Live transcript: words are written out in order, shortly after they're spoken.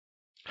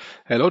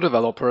Hello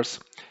developers.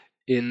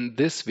 In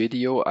this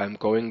video, I'm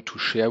going to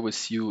share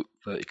with you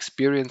the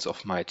experience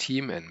of my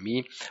team and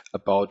me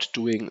about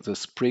doing the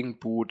Spring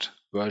Boot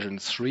version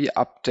 3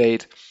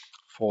 update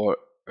for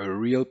a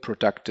real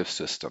productive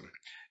system.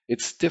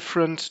 It's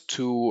different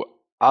to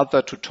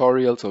other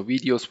tutorials or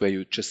videos where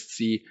you just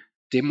see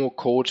demo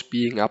code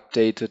being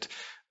updated.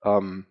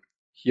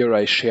 Here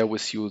I share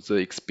with you the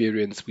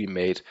experience we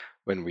made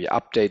when we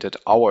updated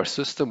our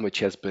system, which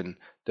has been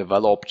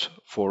developed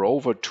for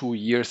over 2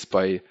 years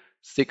by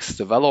 6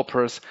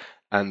 developers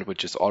and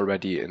which is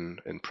already in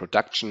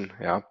production.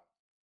 Yeah,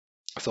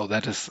 so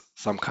that is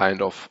some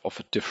kind of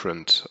a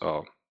different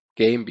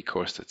game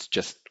because it's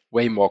just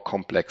way more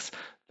complex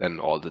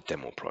than all the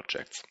demo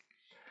projects.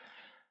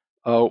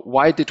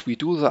 Why did we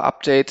do the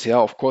update? Yeah,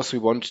 of course, we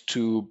want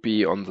to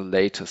be on the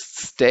latest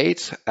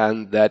state,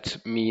 and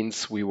that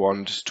means we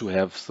want to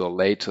have the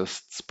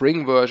latest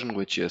Spring version,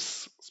 which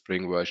is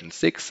Spring version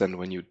 6. And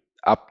when you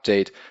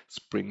update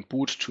Spring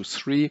Boot to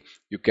 3,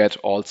 you get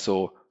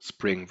also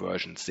Spring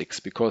version 6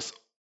 because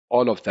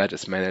all of that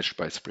is managed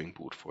by Spring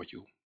Boot for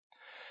you.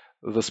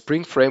 The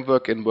Spring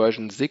framework in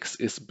version 6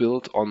 is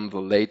built on the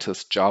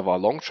latest Java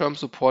long-term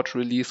support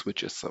release,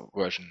 which is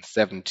version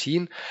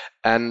 17.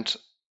 And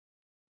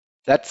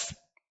that's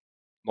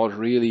not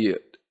really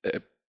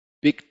a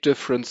big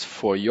difference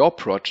for your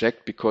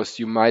project because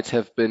you might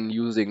have been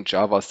using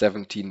Java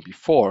 17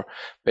 before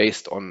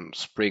based on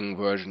Spring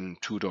version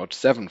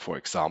 2.7, for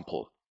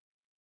example.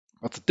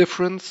 But the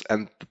difference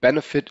and the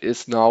benefit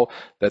is now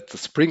that the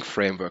Spring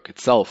framework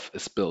itself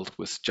is built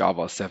with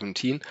Java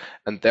 17,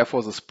 and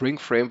therefore the Spring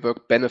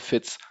framework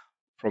benefits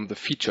from the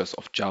features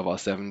of Java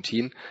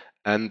 17,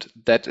 and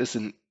that is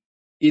an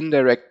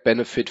indirect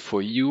benefit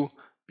for you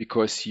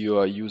because you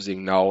are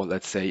using now,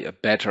 let's say, a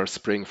better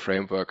Spring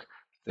framework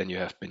than you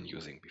have been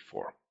using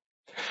before.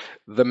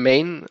 The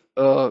main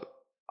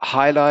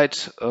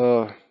highlight,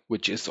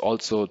 which is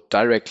also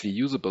directly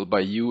usable by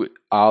you,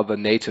 are the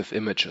native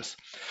images.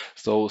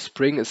 So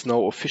Spring is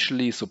now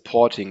officially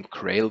supporting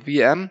Grail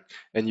VM,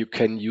 and you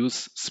can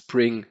use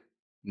Spring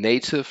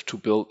native to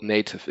build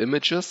native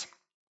images.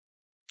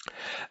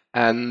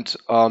 And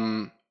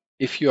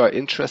if you are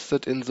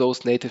interested in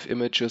those native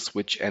images,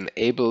 which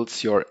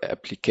enables your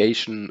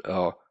application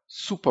a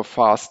super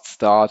fast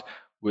start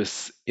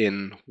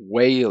within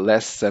way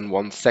less than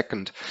 1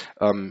 second,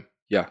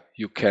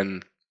 you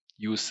can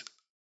use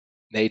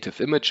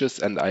native images,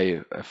 and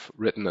I have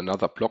written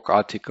another blog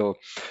article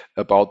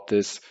about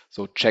this.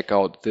 So check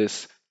out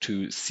this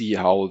to see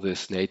how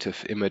this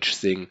native image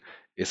thing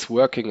is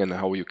working and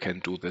how you can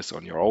do this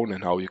on your own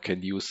and how you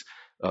can use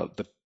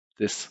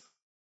this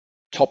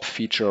top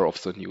feature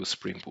of the new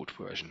Spring Boot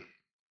version.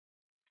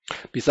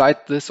 Besides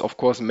this, of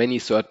course, many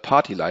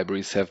third-party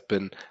libraries have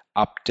been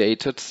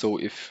updated. So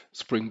if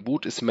Spring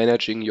Boot is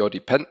managing your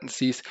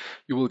dependencies,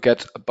 you will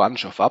get a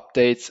bunch of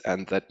updates,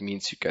 and that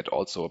means you get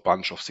also a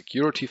bunch of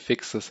security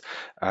fixes.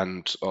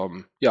 And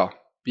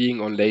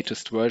being on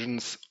latest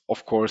versions,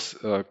 of course,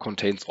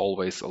 contains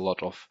always a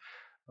lot of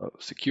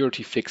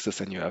security fixes,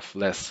 and you have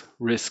less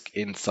risk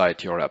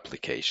inside your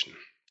application.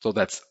 So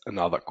that's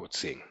another good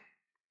thing.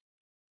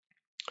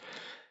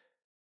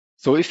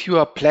 So if you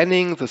are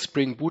planning the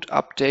Spring Boot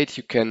update,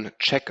 you can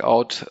check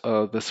out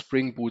the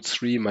Spring Boot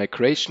 3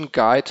 migration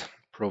guide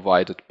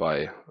provided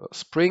by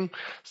Spring.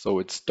 So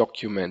it's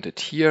documented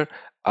here.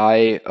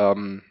 I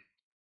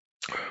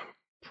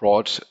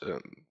brought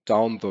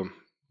down the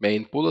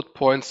main bullet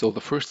points. So the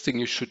first thing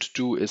you should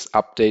do is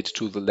update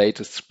to the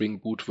latest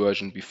Spring Boot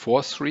version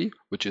before 3,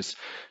 which is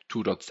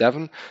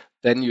 2.7.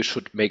 Then you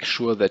should make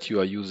sure that you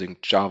are using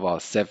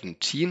Java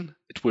 17.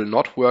 It will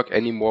not work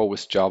anymore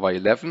with Java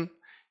 11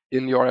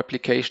 in your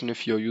application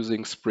if you're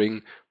using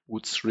Spring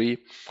Boot 3.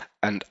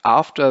 And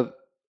after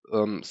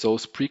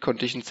those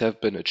preconditions have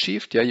been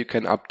achieved, you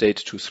can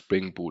update to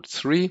Spring Boot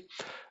 3,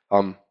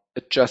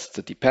 adjust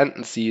the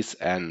dependencies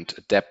and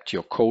adapt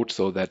your code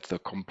so that the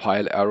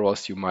compile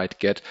errors you might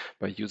get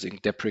by using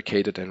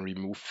deprecated and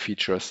removed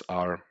features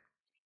are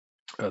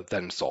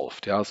then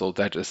solved. So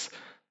that is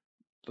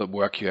the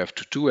work you have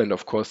to do. And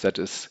of course, that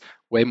is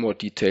way more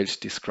detailed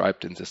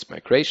described in this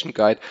migration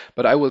guide,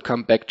 but I will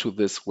come back to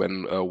this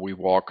when we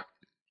walk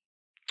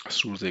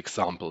through the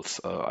examples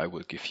I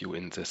will give you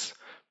in this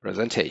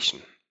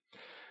presentation.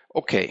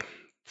 Okay,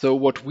 so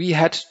what we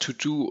had to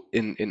do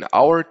in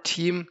our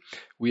team,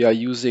 we are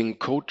using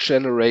code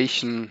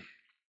generation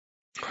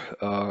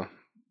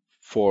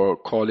for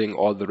calling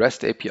all the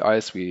REST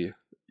APIs. We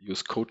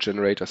use code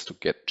generators to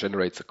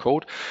generate the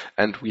code,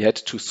 and we had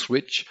to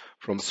switch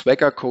from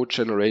Swagger code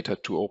generator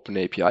to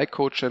OpenAPI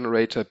code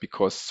generator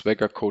because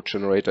Swagger code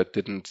generator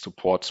didn't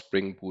support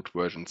Spring Boot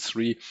version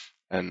 3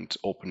 and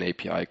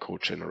OpenAPI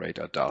code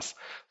generator does.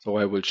 So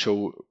I will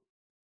show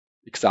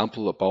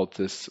example about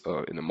this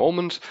in a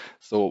moment.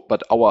 So,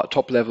 but our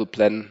top level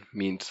plan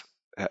means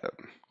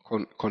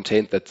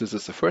contained that this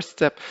is the first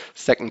step.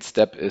 Second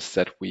step is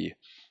that we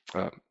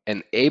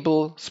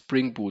enable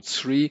Spring Boot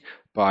 3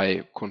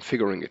 by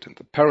configuring it in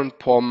the parent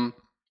POM,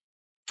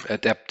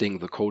 adapting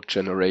the code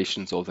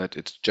generation so that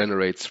it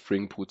generates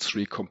Spring Boot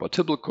 3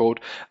 compatible code.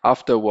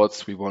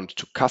 Afterwards, we want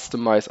to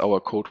customize our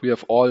code. We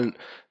have all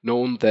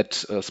known that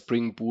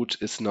Spring Boot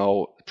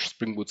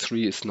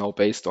 3 is now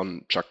based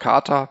on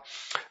Jakarta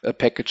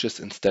packages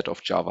instead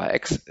of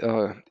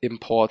JavaX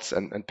imports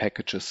and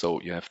packages.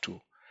 So you have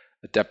to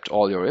adapt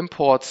all your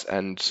imports,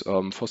 and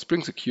for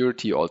Spring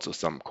Security, also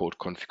some code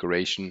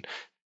configuration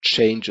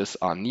changes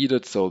are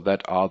needed. So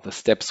that are the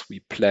steps we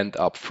planned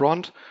up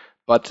front.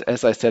 But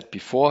as I said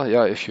before,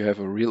 yeah, if you have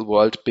a real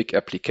world big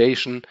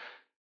application,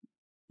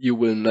 you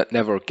will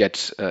never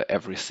get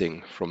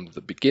everything from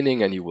the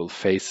beginning, and you will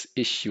face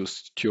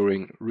issues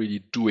during really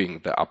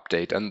doing the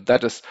update. And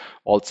that is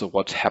also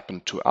what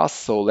happened to us.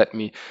 So let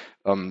me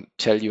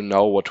tell you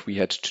now what we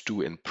had to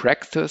do in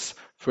practice.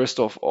 First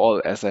of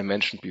all, as I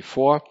mentioned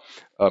before,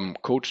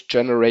 code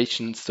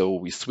generation. So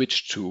we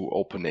switched to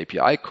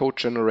OpenAPI code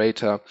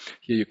generator.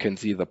 Here you can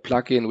see the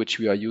plugin which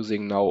we are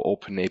using now,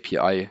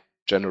 OpenAPI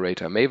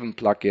Generator Maven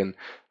plugin,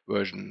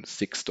 version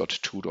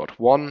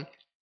 6.2.1.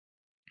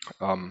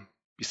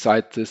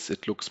 Beside this,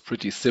 it looks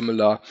pretty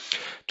similar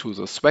to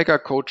the Swagger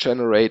code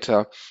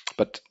generator,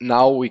 but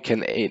now we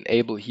can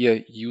enable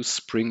here use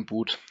Spring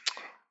Boot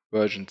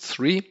version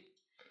 3,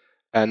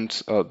 and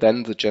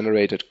then the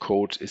generated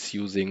code is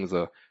using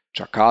the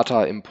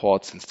Jakarta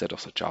imports instead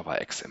of the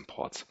JavaX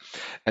imports.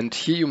 And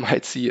here you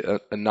might see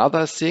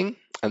another thing,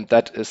 and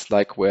that is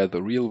like where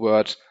the real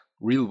world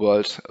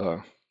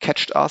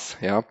catched us.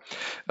 Yeah.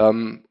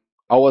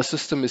 Our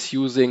system is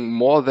using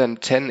more than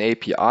 10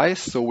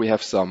 APIs, so we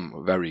have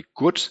some very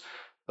good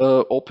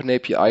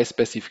OpenAPI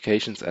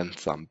specifications and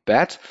some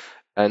bad.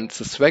 And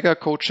the Swagger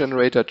code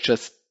generator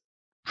just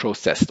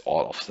processed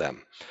all of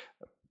them,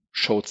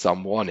 showed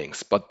some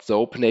warnings, but the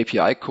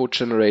OpenAPI code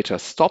generator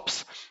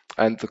stops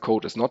and the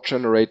code is not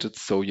generated,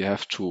 so you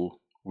have to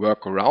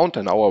work around.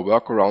 And our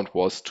workaround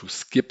was to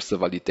skip the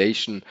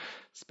validation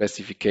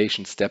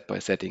specification step by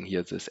setting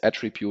here this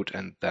attribute,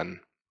 and then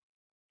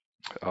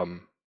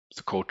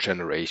the code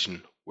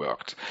generation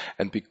worked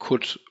and we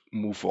could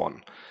move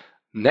on.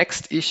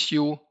 Next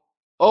issue,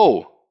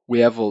 we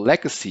have a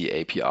legacy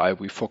API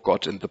we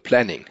forgot in the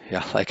planning.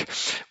 Yeah, like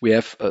we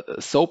have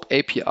a SOAP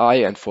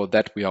API, and for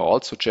that we are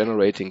also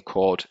generating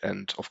code,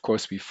 and of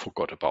course we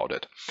forgot about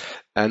it.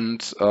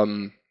 And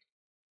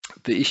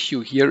the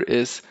issue here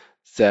is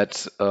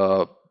that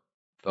the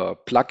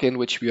plugin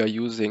which we are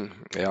using,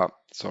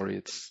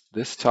 it's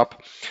this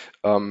tab,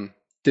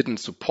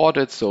 didn't support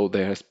it, so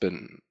there has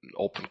been an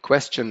open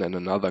question, and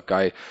another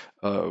guy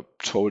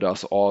told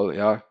us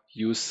all,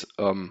 use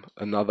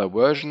another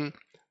version,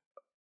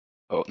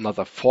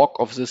 another fork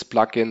of this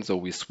plugin. So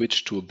we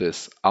switched to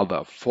this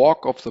other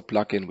fork of the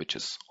plugin, which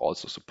is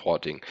also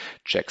supporting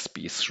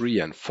JAXB 3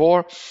 and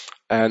 4.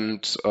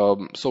 And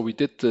so we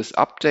did this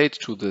update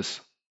to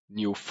this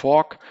new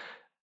fork,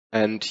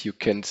 and you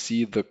can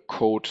see the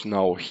code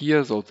now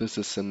here. So this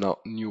is a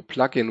new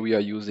plugin we are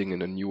using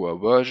in a newer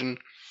version.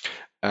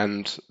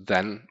 And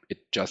then it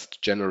just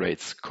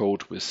generates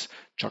code with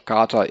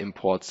Jakarta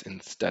imports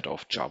instead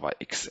of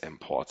JavaX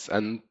imports.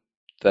 And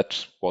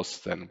that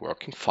was then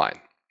working fine.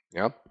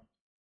 Yeah.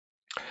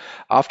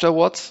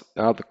 Afterwards,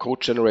 the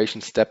code generation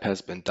step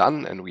has been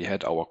done, and we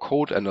had our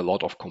code and a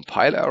lot of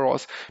compile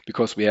errors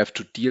because we have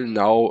to deal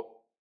now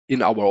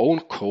in our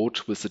own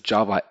code with the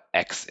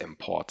JavaX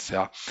imports,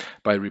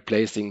 by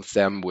replacing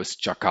them with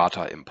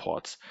Jakarta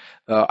imports.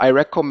 I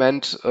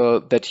recommend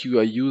that you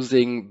are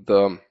using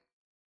the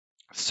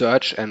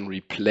search and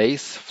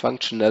replace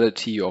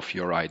functionality of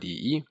your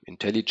IDE.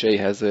 IntelliJ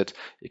has it,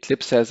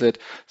 Eclipse has it,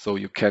 so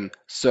you can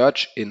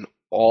search in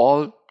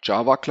all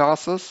Java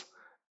classes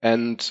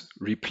and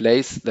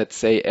replace, let's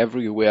say,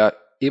 everywhere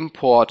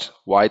import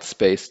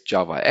whitespace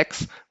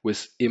JavaX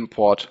with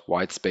import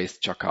whitespace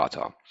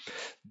Jakarta.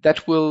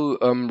 That will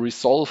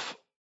resolve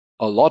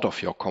a lot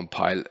of your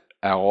compile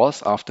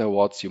errors.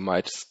 Afterwards, you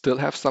might still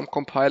have some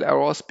compile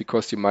errors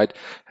because you might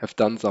have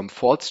done some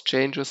false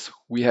changes.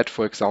 We had,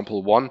 for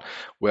example, one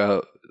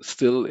where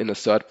still in a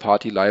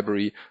third-party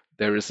library,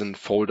 there is a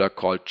folder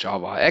called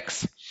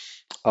JavaX.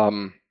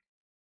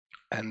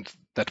 And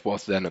that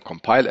was then a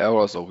compile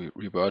error, so we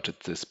reverted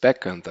this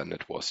back and then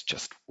it was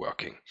just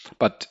working.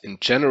 But in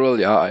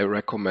general, I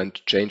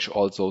recommend change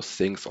all those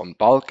things on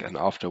bulk, and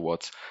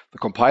afterwards the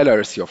compiler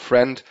is your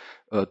friend.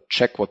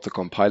 Check what the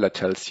compiler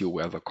tells you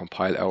where the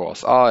compile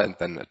errors are and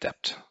then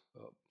adapt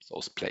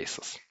those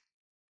places.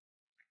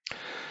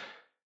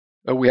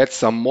 We had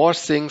some more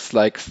things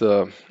like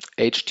the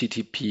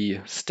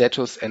HTTP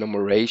status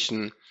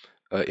enumeration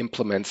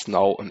implements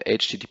now an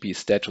HTTP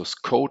status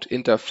code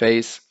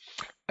interface.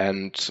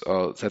 And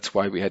that's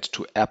why we had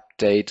to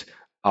update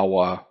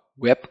our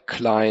web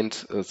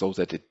client so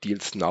that it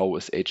deals now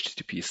with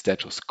HTTP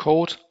status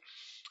code.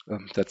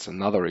 That's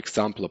another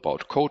example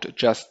about code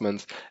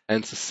adjustments.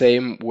 And the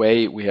same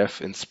way we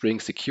have in Spring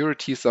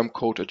Security some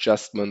code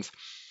adjustments.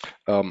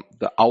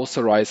 The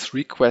authorize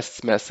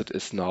requests method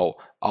is now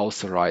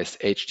authorize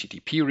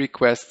HTTP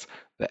requests.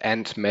 The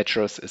end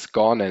matchers is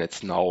gone and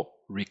it's now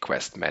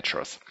request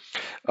matchers.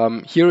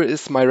 Here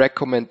is my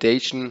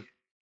recommendation.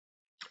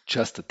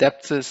 just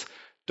adapt this.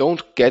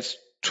 Don't get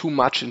too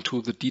much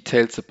into the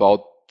details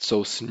about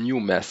those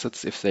new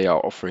methods, if they are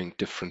offering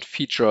different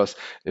features,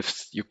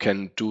 if you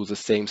can do the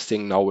same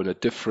thing now in a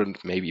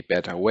different, maybe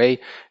better way.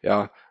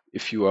 Yeah,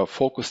 if you are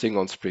focusing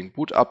on Spring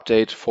Boot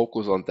update,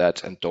 focus on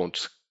that and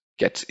don't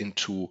get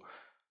into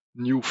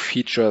new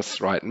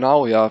features right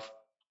now. Yeah,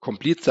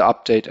 complete the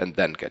update and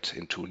then get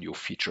into new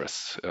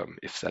features,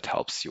 if that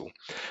helps you.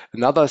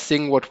 Another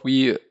thing what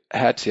we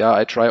had, yeah,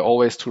 I try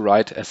always to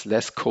write as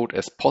less code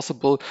as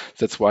possible.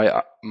 That's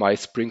why my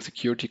Spring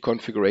Security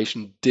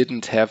configuration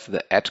didn't have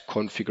the add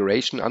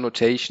configuration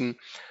annotation.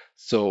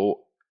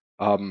 So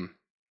the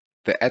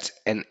add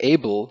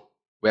enable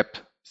web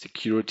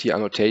security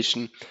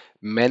annotation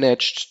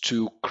managed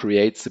to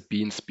create the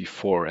beans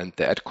before, and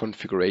the add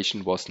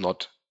configuration was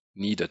not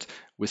needed.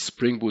 With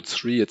Spring Boot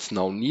 3, it's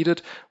now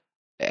needed.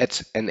 Add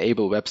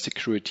enable web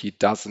security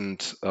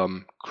doesn't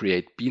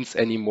create beans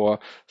anymore,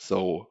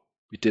 so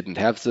we didn't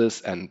have this,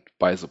 and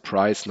by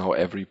surprise now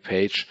every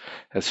page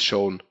has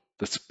shown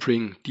the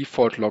Spring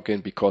default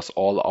login because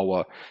all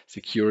our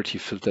security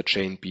filter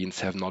chain beans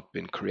have not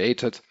been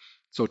created.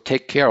 So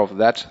take care of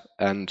that,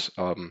 and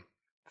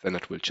then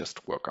it will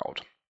just work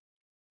out.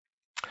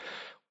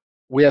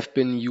 We have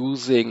been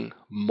using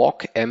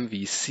mock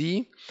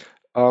MVC.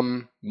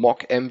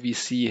 Mock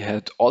MVC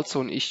had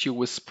also an issue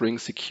with Spring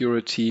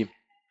Security.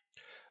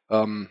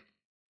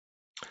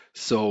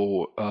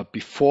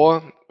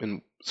 Before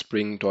in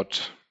Spring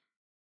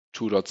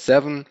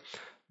 2.7,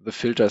 the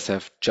filters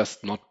have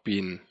just not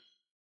been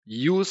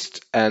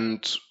used,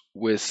 and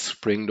with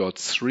Spring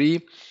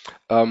 3,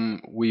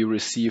 we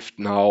received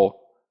now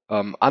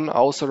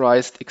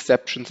unauthorized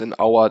exceptions in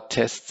our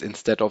tests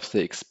instead of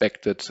the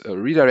expected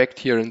redirect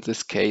here in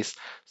this case.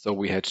 So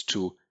we had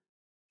to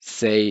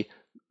say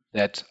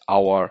that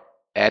our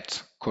add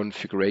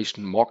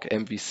configuration mock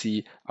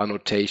MVC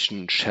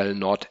annotation shall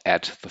not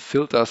add the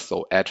filters,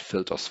 so add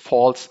filters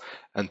false,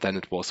 and then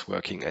it was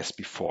working as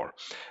before.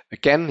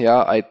 Again, yeah,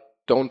 I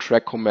don't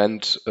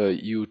recommend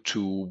you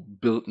to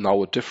build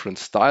now a different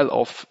style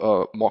of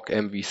mock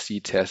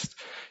MVC test.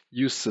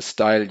 Use the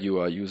style you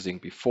are using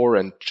before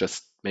and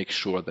just make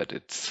sure that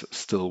it's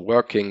still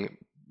working,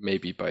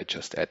 maybe by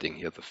just adding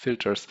here the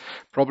filters.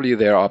 Probably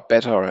there are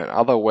better and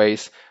other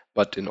ways,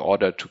 but in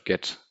order to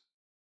get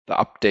the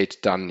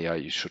update done, yeah,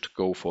 you should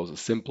go for the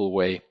simple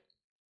way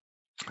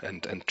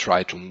and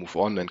try to move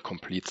on and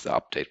complete the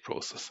update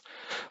process.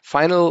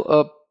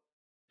 Final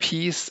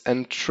piece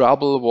and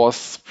trouble was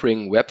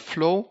Spring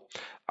Webflow.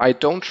 I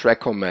don't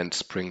recommend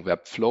Spring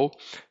Webflow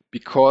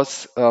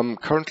because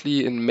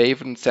currently in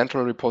Maven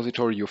Central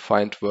Repository you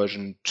find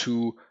version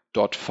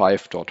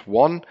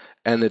 2.5.1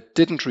 and it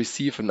didn't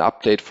receive an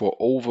update for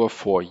over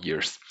 4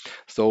 years.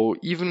 So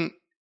even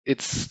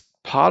it's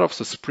part of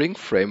the Spring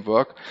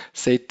framework,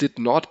 they did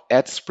not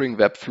add Spring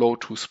Webflow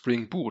to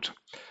Spring Boot.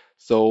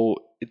 So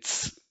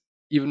it's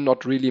even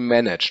not really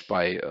managed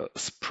by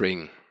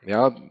Spring.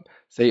 Yeah,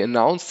 they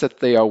announced that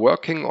they are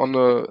working on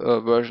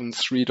a version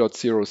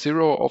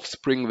 3.00 of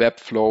Spring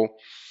Webflow,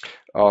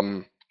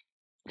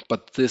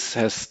 but this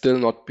has still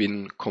not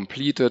been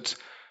completed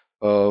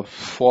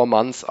 4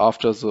 months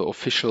after the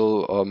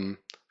official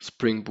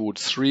Spring Boot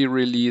 3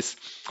 release.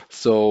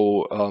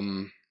 So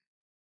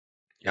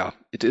yeah,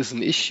 it is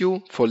an issue.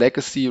 For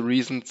legacy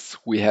reasons,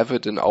 we have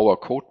it in our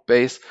code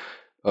base.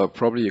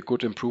 Probably a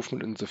good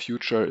improvement in the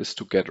future is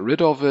to get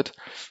rid of it.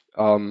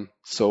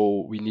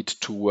 So we need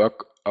to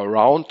work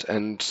around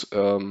and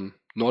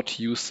not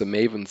use the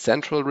Maven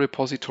Central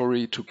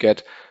repository to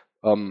get,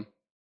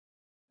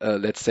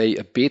 let's say,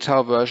 a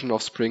beta version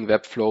of Spring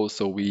Webflow.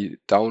 So we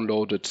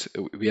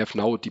have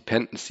now a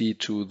dependency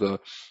to the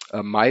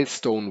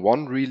Milestone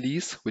 1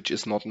 release, which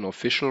is not an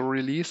official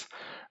release.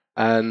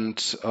 And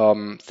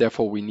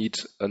therefore we need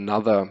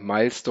another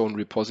milestone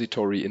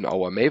repository in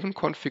our Maven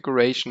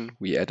configuration.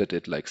 We added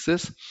it like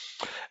this,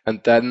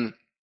 and then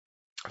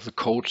the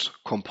code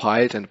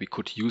compiled and we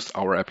could use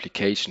our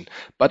application.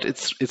 But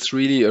it's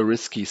really a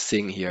risky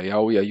thing here.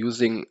 Yeah, we are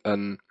using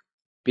a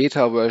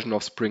beta version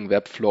of Spring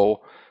Webflow.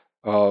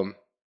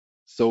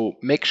 So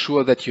make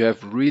sure that you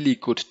have really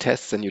good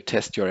tests and you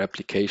test your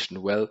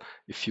application well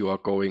if you are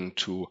going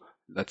to,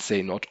 let's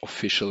say, not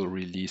official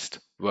released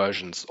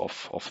versions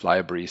of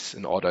libraries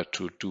in order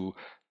to do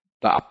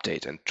the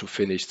update and to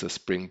finish the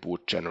Spring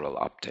Boot general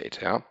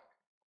update. Yeah.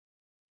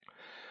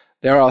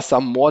 There are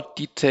some more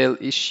detailed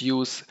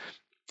issues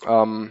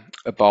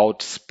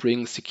about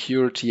Spring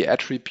security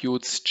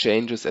attributes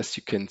changes, as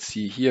you can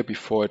see here.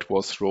 Before it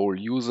was role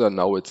user,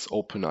 now it's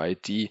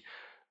OpenID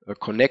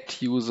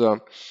connect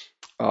user.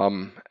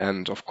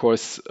 And of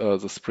course,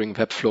 the Spring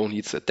Webflow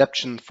needs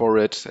adaptation for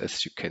it,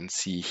 as you can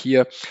see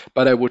here.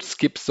 But I would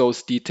skip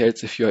those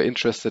details. If you're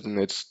interested in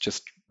it,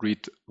 just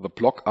read the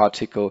blog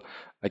article.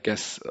 I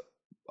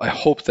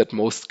hope that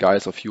most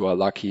guys of you are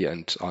lucky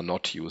and are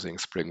not using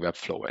Spring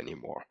Webflow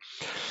anymore.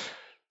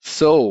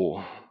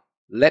 So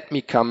let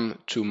me come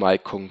to my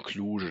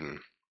conclusion.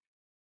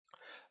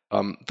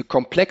 The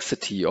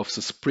complexity of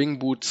the Spring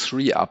Boot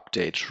 3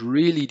 update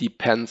really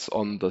depends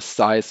on the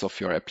size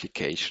of your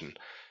application.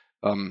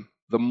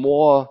 the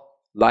more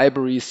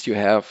libraries you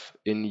have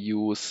in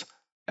use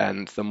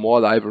and the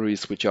more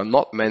libraries which are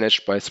not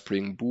managed by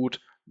Spring Boot,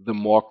 the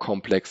more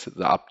complex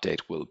the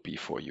update will be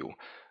for you.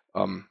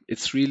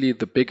 It's really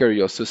the bigger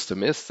your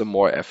system is, the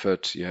more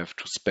effort you have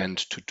to spend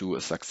to do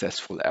a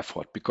successful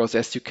effort. Because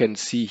as you can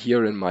see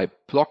here in my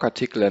blog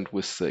article and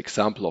with the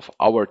example of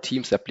our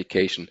Teams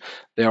application,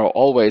 there are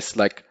always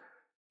like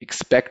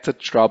expected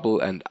trouble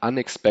and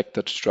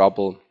unexpected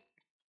trouble.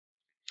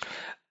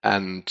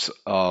 And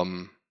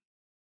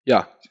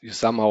yeah, you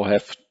somehow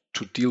have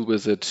to deal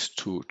with it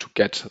to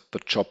get the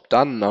job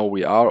done. Now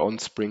we are on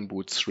Spring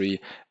Boot 3,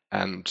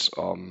 and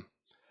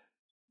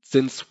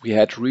since we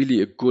had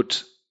really a good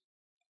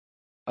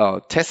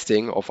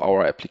testing of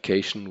our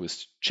application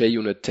with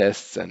JUnit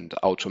tests and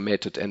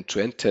automated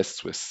end-to-end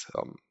tests with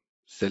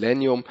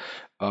Selenium,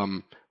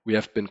 we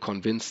have been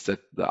convinced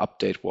that the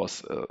update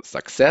was a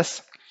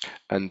success,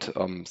 and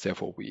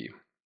therefore we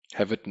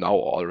have it now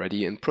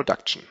already in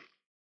production.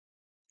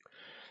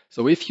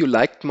 So if you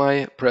liked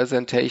my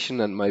presentation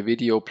and my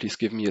video, please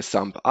give me a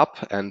thumb up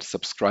and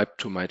subscribe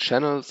to my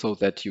channel so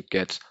that you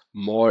get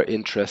more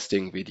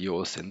interesting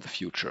videos in the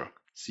future.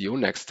 See you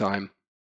next time.